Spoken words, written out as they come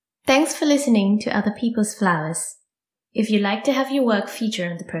Thanks for listening to Other People's Flowers. If you'd like to have your work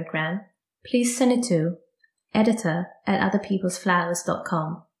featured on the program, please send it to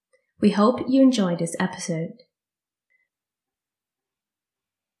editor@otherpeoplesflowers.com. We hope you enjoyed this episode.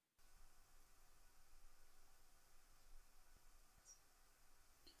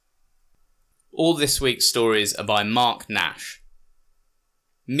 All this week's stories are by Marc Nash.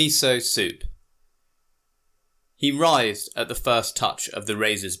 Miso soup. He writhed at the first touch of the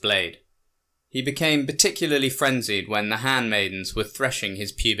razor's blade. He became particularly frenzied when the handmaidens were threshing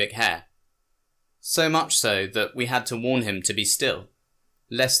his pubic hair. So much so that we had to warn him to be still,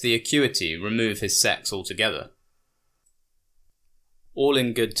 lest the acuity remove his sex altogether. All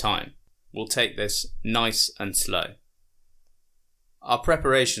in good time. We'll take this nice and slow. Our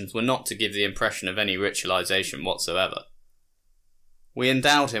preparations were not to give the impression of any ritualization whatsoever. We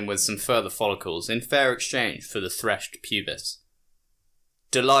endowed him with some further follicles in fair exchange for the threshed pubis.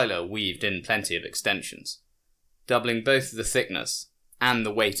 Delilah weaved in plenty of extensions, doubling both the thickness and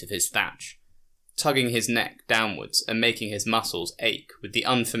the weight of his thatch, tugging his neck downwards and making his muscles ache with the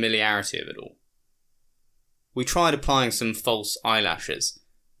unfamiliarity of it all. We tried applying some false eyelashes,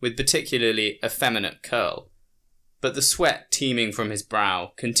 with particularly effeminate curl, but the sweat teeming from his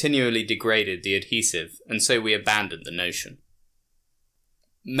brow continually degraded the adhesive, and so we abandoned the notion.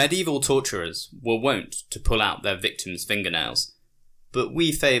 Medieval torturers were wont to pull out their victims' fingernails, but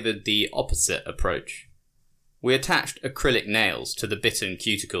we favoured the opposite approach. We attached acrylic nails to the bitten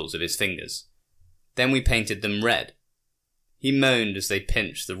cuticles of his fingers. Then we painted them red. He moaned as they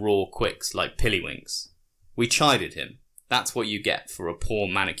pinched the raw quicks like pillywinks. We chided him. That's what you get for a poor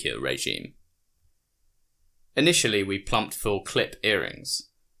manicure regime. Initially we plumped full clip earrings,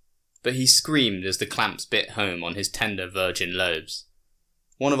 but he screamed as the clamps bit home on his tender virgin lobes.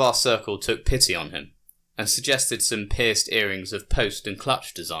 One of our circle took pity on him, and suggested some pierced earrings of post and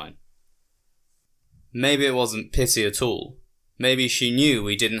clutch design. Maybe it wasn't pity at all. Maybe she knew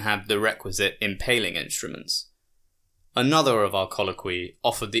we didn't have the requisite impaling instruments. Another of our colloquy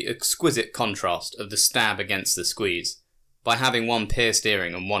offered the exquisite contrast of the stab against the squeeze, by having one pierced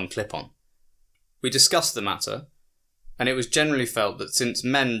earring and one clip-on. We discussed the matter, and it was generally felt that since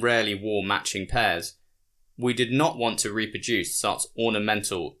men rarely wore matching pairs, we did not want to reproduce such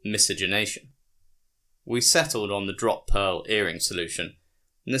ornamental miscegenation. We settled on the drop pearl earring solution,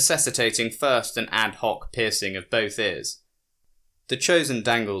 necessitating first an ad hoc piercing of both ears. The chosen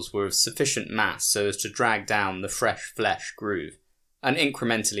dangles were of sufficient mass so as to drag down the fresh flesh groove, and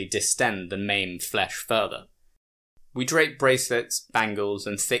incrementally distend the maimed flesh further. We draped bracelets, bangles,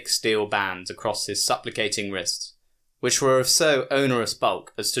 and thick steel bands across his supplicating wrists, which were of so onerous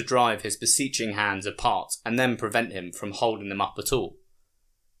bulk as to drive his beseeching hands apart and then prevent him from holding them up at all.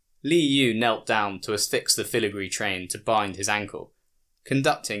 Li Yu knelt down to affix the filigree train to bind his ankle,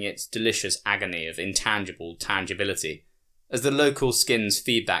 conducting its delicious agony of intangible tangibility, as the local skin's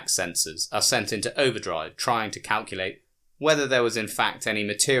feedback sensors are sent into overdrive trying to calculate whether there was in fact any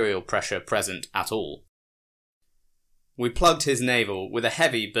material pressure present at all. We plugged his navel with a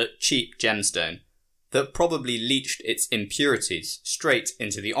heavy but cheap gemstone that probably leached its impurities straight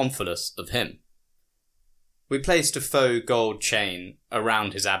into the omphalos of him. We placed a faux gold chain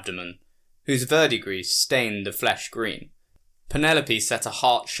around his abdomen, whose verdigris stained the flesh green. Penelope set a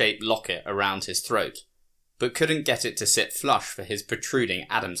heart-shaped locket around his throat, but couldn't get it to sit flush for his protruding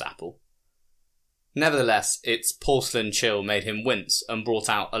Adam's apple. Nevertheless, its porcelain chill made him wince and brought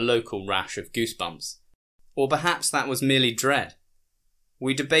out a local rash of goosebumps. Or perhaps that was merely dread.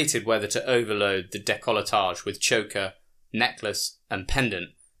 We debated whether to overload the décolletage with choker, necklace, and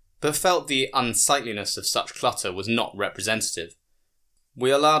pendant, but felt the unsightliness of such clutter was not representative. We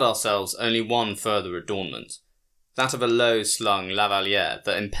allowed ourselves only one further adornment, that of a low-slung lavalier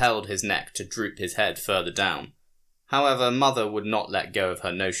that impelled his neck to droop his head further down. However, Mother would not let go of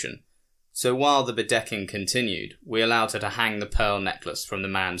her notion, so while the bedecking continued, we allowed her to hang the pearl necklace from the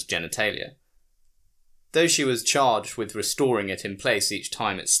man's genitalia. Though she was charged with restoring it in place each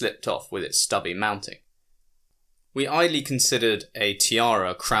time it slipped off with its stubby mounting. We idly considered a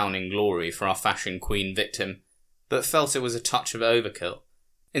tiara crowning glory for our fashion queen victim, but felt it was a touch of overkill.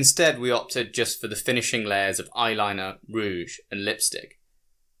 Instead, we opted just for the finishing layers of eyeliner, rouge, and lipstick.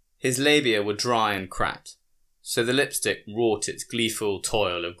 His labia were dry and cracked, so the lipstick wrought its gleeful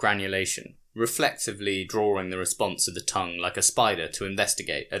toil of granulation, reflexively drawing the response of the tongue like a spider to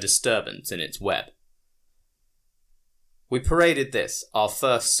investigate a disturbance in its web. We paraded this, our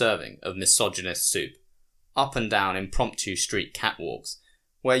first serving of misogynist soup, up and down impromptu street catwalks,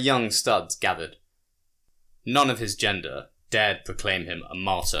 where young studs gathered. None of his gender dared proclaim him a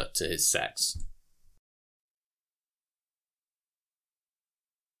martyr to his sex.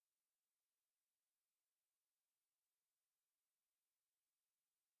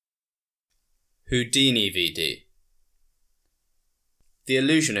 Houdini VD. The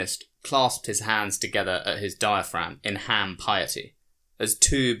illusionist clasped his hands together at his diaphragm in ham piety, as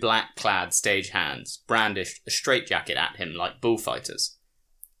two black-clad stagehands brandished a straitjacket at him like bullfighters.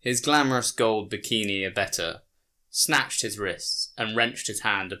 His glamorous gold bikini abettor snatched his wrists and wrenched his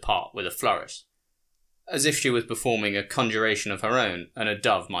hand apart with a flourish, as if she was performing a conjuration of her own and a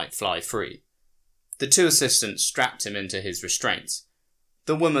dove might fly free. The two assistants strapped him into his restraints.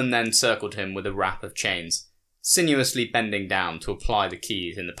 The woman then circled him with a wrap of chains, sinuously bending down to apply the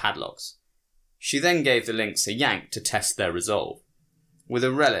keys in the padlocks. She then gave the links a yank to test their resolve, with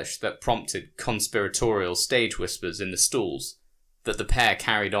a relish that prompted conspiratorial stage whispers in the stalls that the pair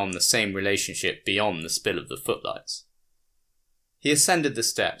carried on the same relationship beyond the spill of the footlights. He ascended the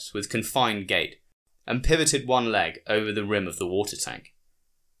steps with confined gait and pivoted one leg over the rim of the water tank.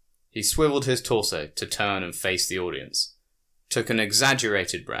 He swiveled his torso to turn and face the audience, took an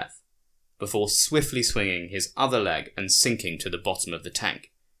exaggerated breath, before swiftly swinging his other leg and sinking to the bottom of the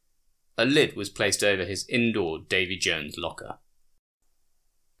tank. A lid was placed over his indoor Davy Jones locker.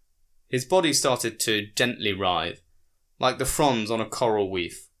 His body started to gently writhe, like the fronds on a coral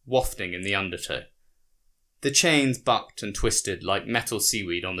reef, wafting in the undertow. The chains bucked and twisted like metal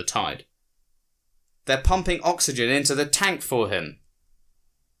seaweed on the tide. "They're pumping oxygen into the tank for him."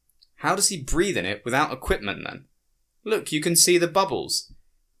 "How does he breathe in it without equipment then? Look, you can see the bubbles.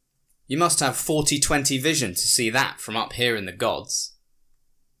 You must have 40/20 vision to see that from up here in the gods."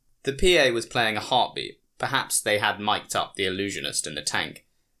 The PA was playing a heartbeat. Perhaps they had mic'd up the illusionist in the tank.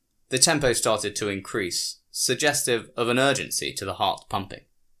 The tempo started to increase, suggestive of an urgency to the heart pumping.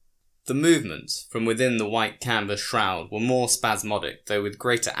 The movements from within the white canvas shroud were more spasmodic, though with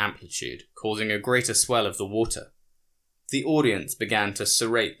greater amplitude, causing a greater swell of the water. The audience began to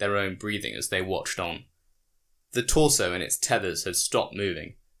serrate their own breathing as they watched on. The torso and its tethers had stopped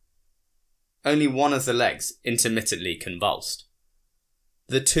moving. Only one of the legs intermittently convulsed.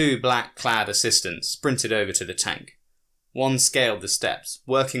 The two black-clad assistants sprinted over to the tank. One scaled the steps,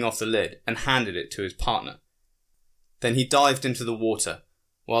 working off the lid, and handed it to his partner. Then he dived into the water,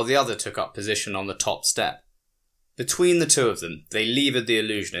 while the other took up position on the top step. Between the two of them, they levered the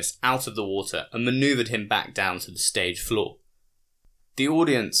illusionist out of the water and manoeuvred him back down to the stage floor. The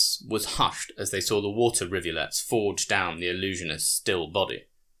audience was hushed as they saw the water rivulets forge down the illusionist's still body.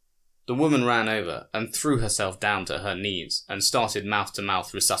 The woman ran over and threw herself down to her knees and started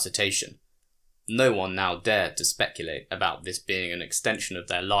mouth-to-mouth resuscitation. No one now dared to speculate about this being an extension of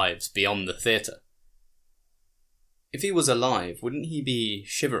their lives beyond the theatre. If he was alive, wouldn't he be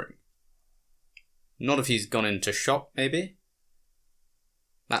shivering? Not if he's gone into shock, maybe?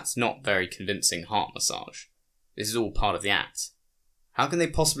 That's not very convincing heart massage. This is all part of the act. How can they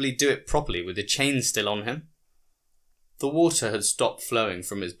possibly do it properly with the chains still on him? The water had stopped flowing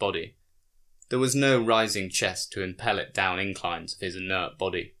from his body. There was no rising chest to impel it down inclines of his inert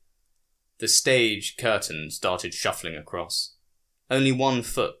body. The stage curtain started shuffling across. Only one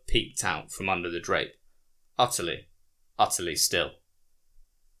foot peeked out from under the drape, utterly still.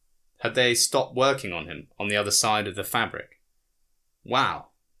 Had they stopped working on him on the other side of the fabric?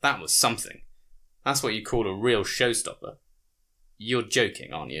 Wow, that was something. That's what you call a real showstopper. You're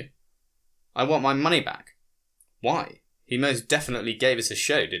joking, aren't you? I want my money back. Why? He most definitely gave us a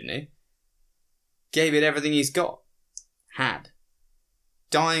show, didn't he? Gave it everything he's got. Had.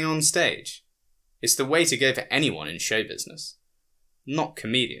 Dying on stage. It's the way to go for anyone in show business. Not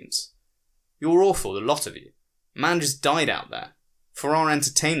comedians. You're awful, the lot of you. Man just died out there. For our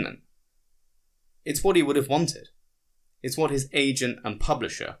entertainment. It's what he would have wanted. It's what his agent and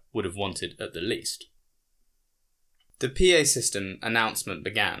publisher would have wanted at the least. The PA system announcement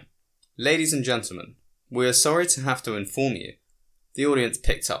began. "Ladies and gentlemen, we are sorry to have to inform you." The audience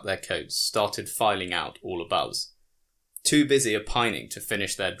picked up their coats, started filing out all abuzz. Too busy opining to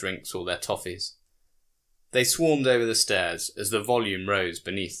finish their drinks or their toffees. They swarmed over the stairs as the volume rose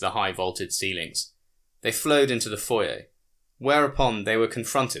beneath the high vaulted ceilings. They flowed into the foyer, whereupon they were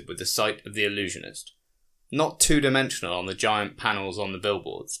confronted with the sight of the illusionist. Not two-dimensional on the giant panels on the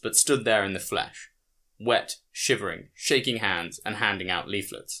billboards, but stood there in the flesh. Wet, shivering, shaking hands and handing out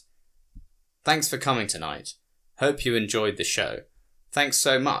leaflets. "Thanks for coming tonight. Hope you enjoyed the show. Thanks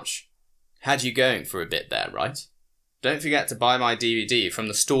so much. Had you going for a bit there, right? Don't forget to buy my DVD from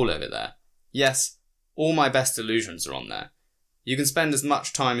the stall over there. Yes, all my best illusions are on there. You can spend as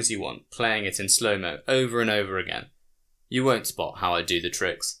much time as you want playing it in slow-mo over and over again. You won't spot how I do the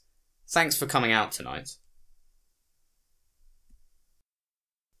tricks. Thanks for coming out tonight."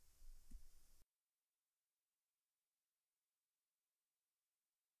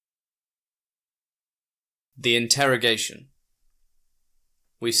 The interrogation.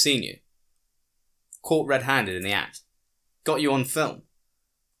 "We've seen you. Caught red-handed in the act. Got you on film.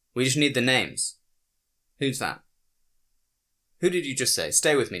 We just need the names. Who's that? Who did you just say?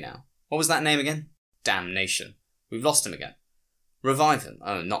 Stay with me now. What was that name again? Damnation. We've lost him again. Revive him.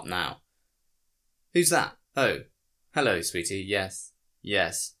 Oh, not now. Who's that? Oh. Hello, sweetie. Yes.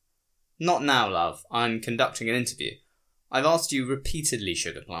 Yes. Not now, love. I'm conducting an interview. I've asked you repeatedly,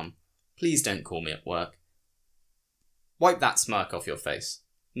 Sugar Plum. Please don't call me at work. Wipe that smirk off your face.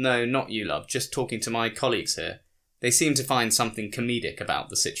 No, not you, love. Just talking to my colleagues here. They seem to find something comedic about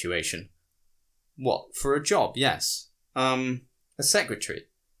the situation. What, for a job? Yes. A secretary?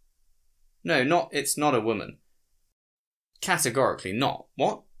 No, it's not a woman. Categorically not.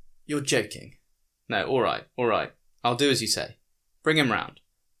 What? You're joking. No, alright. I'll do as you say. Bring him round.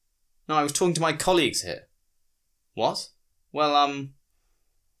 No, I was talking to my colleagues here. What? Well,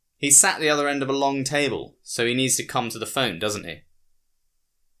 he's sat at the other end of a long table, so he needs to come to the phone, doesn't he?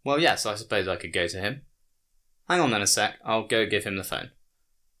 Well, yes, I suppose I could go to him. Hang on then a sec, I'll go give him the phone.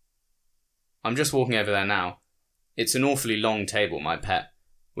 I'm just walking over there now. It's an awfully long table, my pet.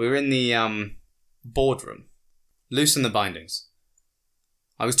 We're in the, boardroom. Loosen the bindings.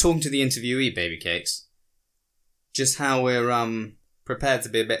 I was talking to the interviewee, baby cakes. Just how we're, prepared to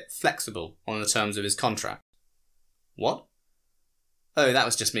be a bit flexible on the terms of his contract. What? Oh, that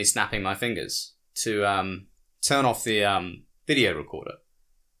was just me snapping my fingers to, turn off the, video recorder.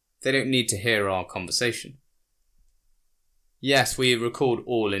 They don't need to hear our conversation. Yes, we record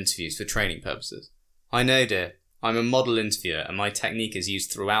all interviews for training purposes. I know, dear. I'm a model interviewer and my technique is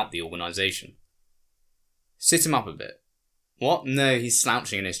used throughout the organisation. Sit him up a bit. What? No, he's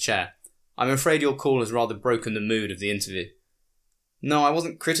slouching in his chair. I'm afraid your call has rather broken the mood of the interview. No, I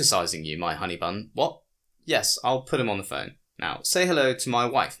wasn't criticising you, my honey bun. What? Yes, I'll put him on the phone. Now, say hello to my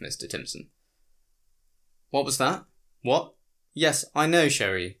wife, Mr. Timpson. What was that? What? Yes, I know,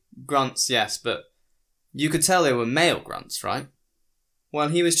 Sherry. Grunts, yes, but you could tell they were male grunts, right? Well,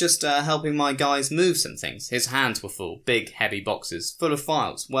 he was just helping my guys move some things. His hands were full, big, heavy boxes, full of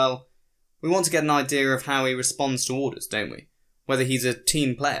files. Well, we want to get an idea of how he responds to orders, don't we? Whether he's a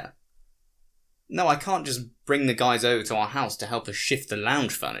team player. No, I can't just bring the guys over to our house to help us shift the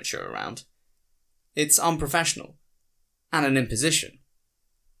lounge furniture around. It's unprofessional. And an imposition.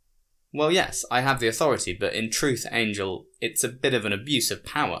 Well, yes, I have the authority, but in truth, Angel, it's a bit of an abuse of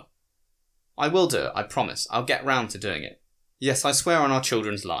power. I will do it, I promise. I'll get round to doing it. Yes, I swear on our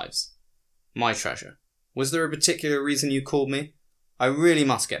children's lives. My treasure. Was there a particular reason you called me? I really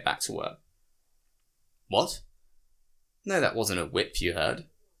must get back to work. What? No, that wasn't a whip you heard.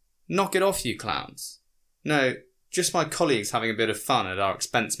 Knock it off, you clowns. No, just my colleagues having a bit of fun at our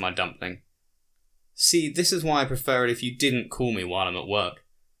expense, my dumpling. See, this is why I prefer it if you didn't call me while I'm at work.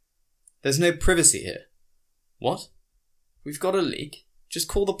 There's no privacy here. What? We've got a leak? Just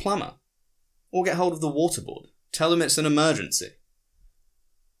call the plumber. Or get hold of the water board. Tell them it's an emergency.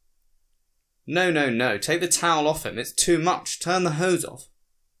 No. Take the towel off him. It's too much. Turn the hose off.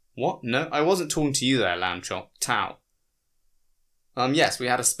 What? No, I wasn't talking to you there, lamb chop. Towel. Yes, we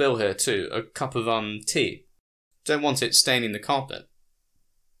had a spill here too. A cup of, tea. Don't want it staining the carpet.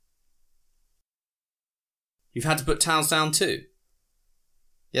 You've had to put towels down too?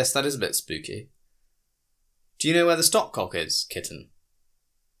 Yes, that is a bit spooky. Do you know where the stopcock is, kitten?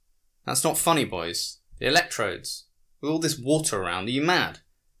 That's not funny, boys. The electrodes. With all this water around, are you mad?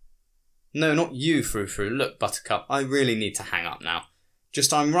 No, not you, Frou-Frou. Look, Buttercup, I really need to hang up now.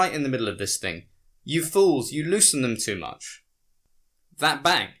 Just I'm right in the middle of this thing. You fools, you loosen them too much. That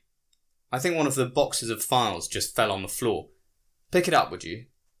bang! I think one of the boxes of files just fell on the floor. Pick it up, would you?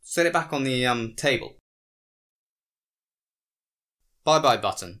 Set it back on the, table. Bye-bye,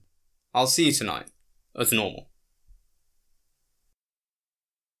 Button. I'll see you tonight. As normal.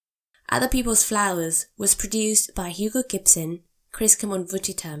 Other People's Flowers was produced by Hugo Gibson, Chris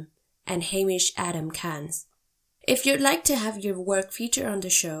Camon-Vutitam, and Hamish Adam Cans. If you'd like to have your work featured on the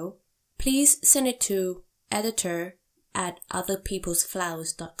show, please send it to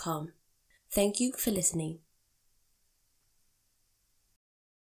editor@otherpeoplesflowers.com. Thank you for listening.